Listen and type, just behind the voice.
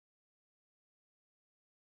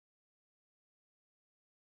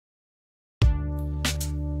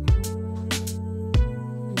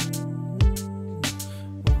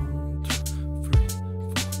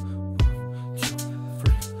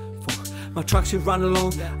My tracksuit ran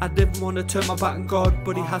along. I didn't want to turn my back on God,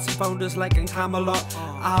 but he hasn't found us like in Camelot.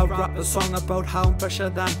 I rap a song about how I'm fresher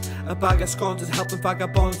than a bag of scones and helping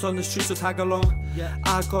vagabonds on the streets to tag along.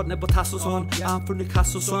 I got nipple tassels on, I'm from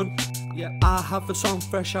Newcastle, son. I have a song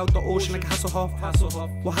fresh out the ocean like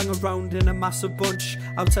Hasselhoff. We're hanging around in a massive bunch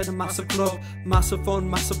outside a massive club. Massive fun,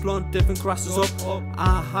 massive blunt, different grasses up.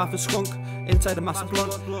 I have a skunk inside a massive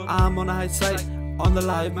blunt. I'm on the high side, on the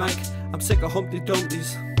live mic. I'm sick of Humpty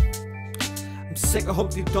Dumpties. I'm sick of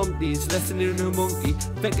Humpty Dumpties, listening to Monkey,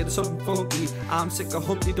 thinking of something funky. I'm sick of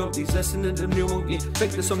Humpty Dumpties, listening to New Monkey,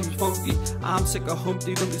 thinking of something funky. I'm sick of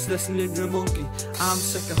Humpty Dumpties, listening to Monkey. I'm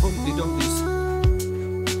sick of Humpty Dumpties.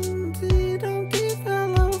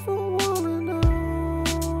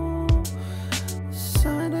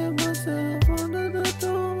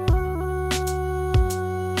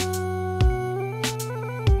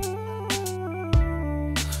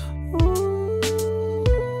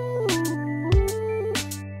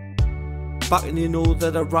 Back and you know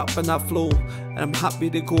that I rap and I flow, and I'm happy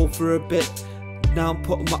to go for a bit. Now I'm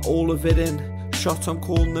putting my all of it in. Shots I'm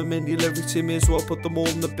calling them in, the lyrics you may as well put them all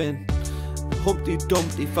in the bin. Humpty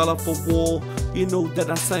Dumpty fell off a wall. You know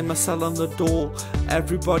that I signed my cell on the door.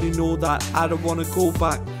 Everybody know that I don't wanna go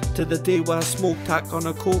back to the day where I smoked tack on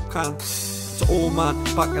a coke can. It's all man,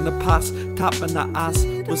 back in the past, tapping that ass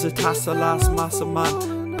was a task the last massive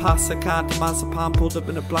man. Pass the car to Masterpan, pulled up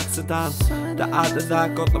in a black sedan. The ad of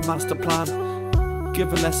that got the master plan.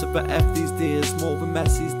 Giving less of a F these days, more of a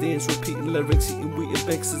mess these days. Repeating lyrics, eating wheat and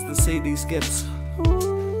Bix as they say these skips.